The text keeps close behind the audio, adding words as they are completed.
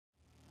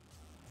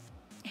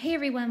Hey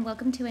everyone,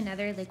 welcome to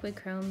another Liquid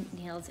Chrome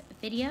Nails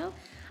video.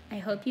 I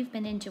hope you've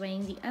been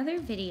enjoying the other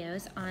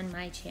videos on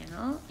my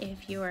channel.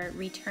 If you're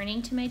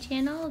returning to my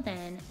channel,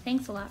 then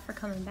thanks a lot for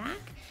coming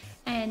back.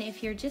 And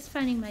if you're just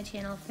finding my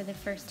channel for the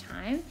first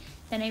time,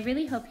 then I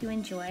really hope you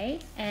enjoy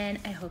and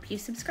I hope you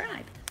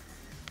subscribe.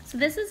 So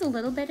this is a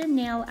little bit of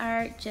nail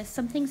art, just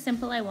something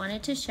simple I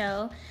wanted to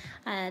show.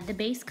 The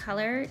base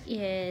color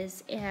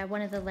is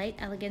one of the Light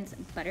Elegance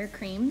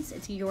Buttercreams.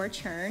 It's Your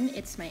Churn.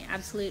 It's my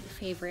absolute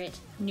favorite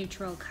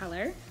neutral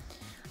color.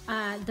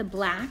 The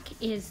black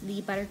is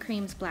the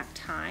Buttercream's black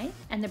tie,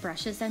 and the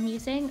brushes I'm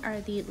using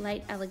are the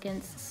Light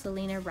Elegance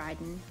Celina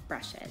Ryden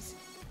brushes.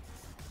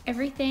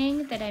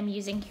 Everything that I'm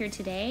using here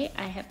today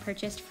I have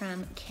purchased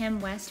from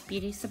Kim West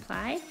Beauty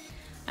Supply.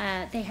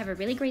 They have a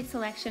really great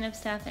selection of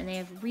stuff and they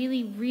have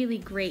really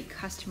great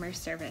customer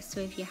service.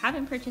 So if you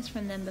haven't purchased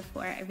from them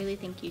before, I really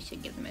think you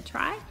should give them a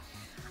try.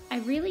 I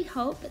really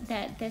hope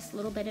that this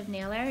little bit of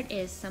nail art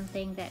is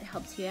something that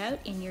helps you out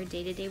in your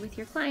day-to-day with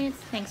your clients.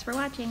 Thanks for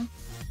watching.